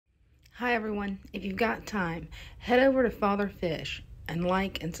Hi everyone, if you've got time, head over to Father Fish and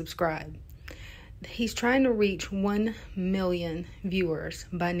like and subscribe. He's trying to reach 1 million viewers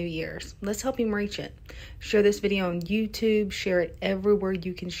by New Year's. Let's help him reach it. Share this video on YouTube, share it everywhere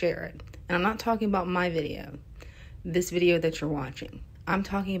you can share it. And I'm not talking about my video, this video that you're watching. I'm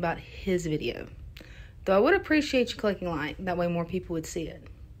talking about his video. Though I would appreciate you clicking like, that way more people would see it.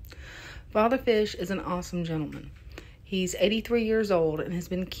 Father Fish is an awesome gentleman. He's 83 years old and has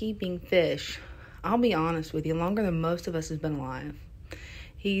been keeping fish, I'll be honest with you, longer than most of us has been alive.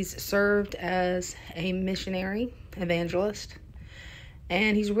 He's served as a missionary, evangelist,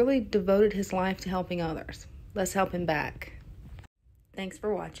 and he's really devoted his life to helping others. Let's help him back. Thanks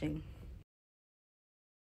for watching.